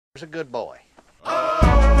He's a good boy. Party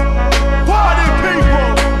people!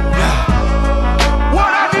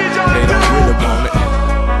 What I need y'all to do really want it.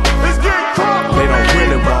 is get crunk. They don't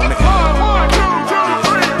really want it. 1, 2, 2,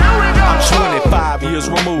 3, here we go! I'm 25 years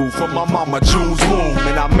removed from my mama June's womb,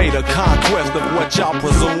 and I made a conquest of what y'all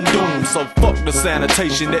presume doom. So fuck the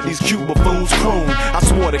sanitation that these cute buffoons croon. I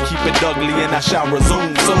swore to keep it ugly and I shall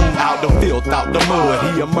resume soon. Out the filth, out the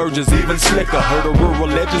mud, he emerges even slicker. Heard a rural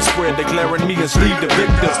legend spread declaring me and Steve the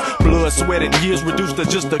victors. Blood, sweat, and years reduced to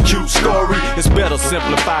just a cute story. It's better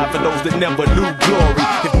simplified for those that never knew glory.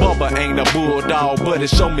 If Bubba ain't a bulldog, but it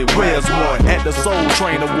show me where's one. At the Soul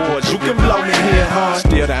Train Awards, you can blow me here, huh?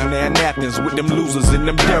 Still down there in Athens with them losers and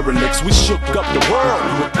them derelicts. We shook up the world,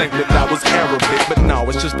 you would think that I was Arabic. But no,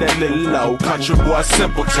 it's just that little low country boy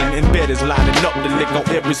simpleton. In bed is lining up to lick on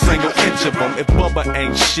every single inch of them. If Bubba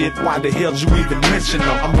ain't shit, why the hell you even mention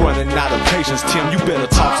them? I'm running out of patience, Tim, you better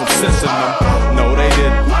talk some sense in them. No, they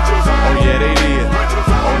didn't. Oh yeah, they did.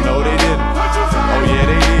 Oh no, they didn't. Oh yeah,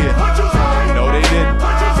 they did. No, they didn't.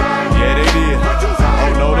 Yeah, they did. Oh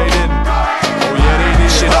no, they didn't. Oh yeah, they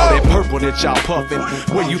did. Shit, all that purple that y'all puffin',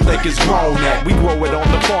 where you think it's grown at? We grow it on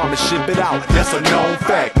the farm and ship it out. That's a known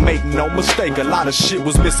fact. Make no mistake, a lot of shit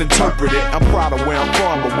was misinterpreted. I'm proud of where I'm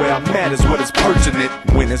from, but where I'm at is what is pertinent.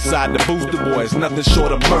 When inside the booth, the boys nothing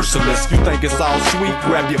short of merciless. You think it's all sweet?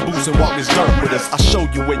 Grab your boots and walk this dirt with us. I'll show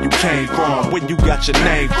you where you came from, where you got your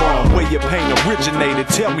name from, where your pain originated.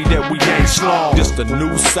 Tell me that we ain't slum. Just a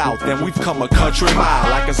new south, and we've come a country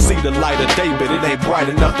mile. I can see the light of day, but it ain't bright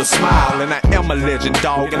enough to smile. And I am a legend,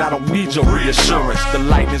 dog, and I don't need your reassurance. The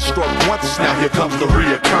lightning struck once, now here comes the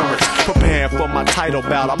reoccurrence. Preparing for my title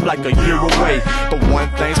bout, I'm like a year away. But one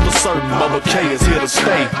thing's for certain, Mother K is here to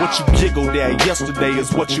stay. What you giggled at yesterday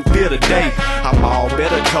is what you feel today. I'm all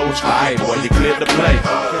better, coach. Alright, boy, you cleared to play.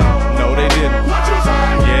 No, they didn't.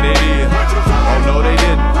 Yeah, they did. Oh, no, they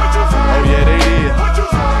didn't. Oh, yeah, they did.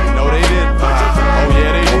 No, they didn't. Oh,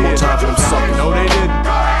 yeah, they did. One more time for them suckers. No, they didn't. Oh,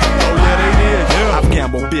 yeah, they did. I've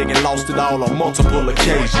gambled big and lost it all on multiple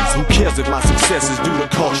occasions. Who cares if my success is due to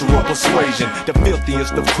cultural persuasion? The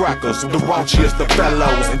filthiest of crackers, the raunchiest of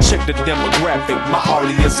fellows. And check the demographic, my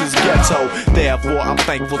audience is ghetto. Therefore, I'm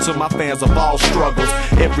thankful to my fans of all struggles.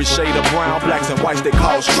 Every shade of brown, blacks, and whites, they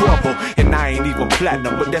cause trouble. And I ain't even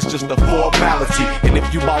platinum, but that's just a formality. And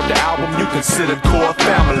if you bought the album, you considered core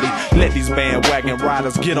family. Let these bandwagon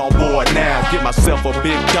riders get on board now. Get myself a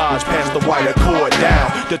big Dodge, pass the white Accord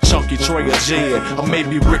down. The chunky tray of Jed, or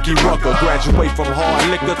maybe Ricky Rucker. Graduate from hard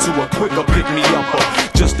liquor to a quicker pick-me-upper.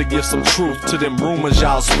 Just to give some truth to them rumors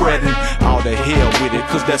y'all spreading. All the hell with it,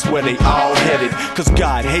 cause that's where they all headed. Cause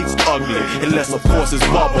God hates ugly, unless of course it's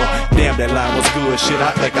Bubba. Damn, that line was good, shit,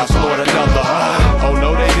 I think I scored another. Oh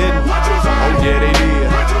no, they didn't. Oh yeah, they did.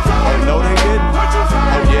 Oh no, they didn't.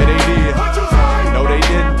 Oh yeah, they did. No, they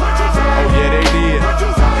didn't. Oh yeah, they did.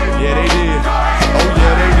 Yeah, they did. Oh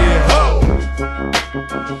yeah, they did.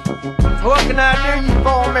 What can I do you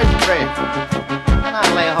for, Mr. Fred? Can I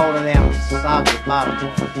lay hold of them soggy bottom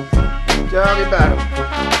boys? Soggy bottom.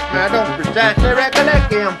 I don't precisely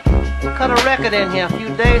recollect him. They cut a record in here a few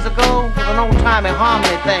days ago with an old-timey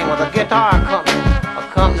harmony thing with a guitar company.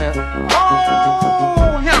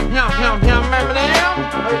 Oh, him, remember them?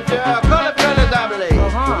 It's Colored Fellas, I believe.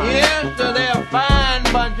 Yes, they're a fine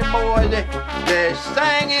bunch of boys. They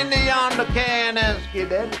sang in the yonder can and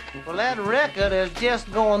skidded. Well, that record is just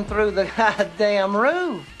going through the goddamn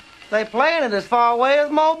roof. They playing it as far away as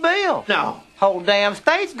Mobile. No. Whole damn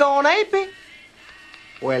state's going apey.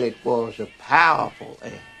 Well, it was a powerful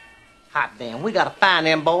thing. Hot damn, we gotta find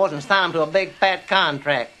them boys and sign them to a big fat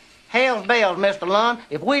contract. Hell's bells, Mr. Lund.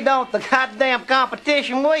 If we don't, the goddamn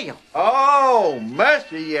competition will. Oh,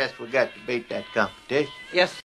 mercy, yes, we got to beat that competition. Yes,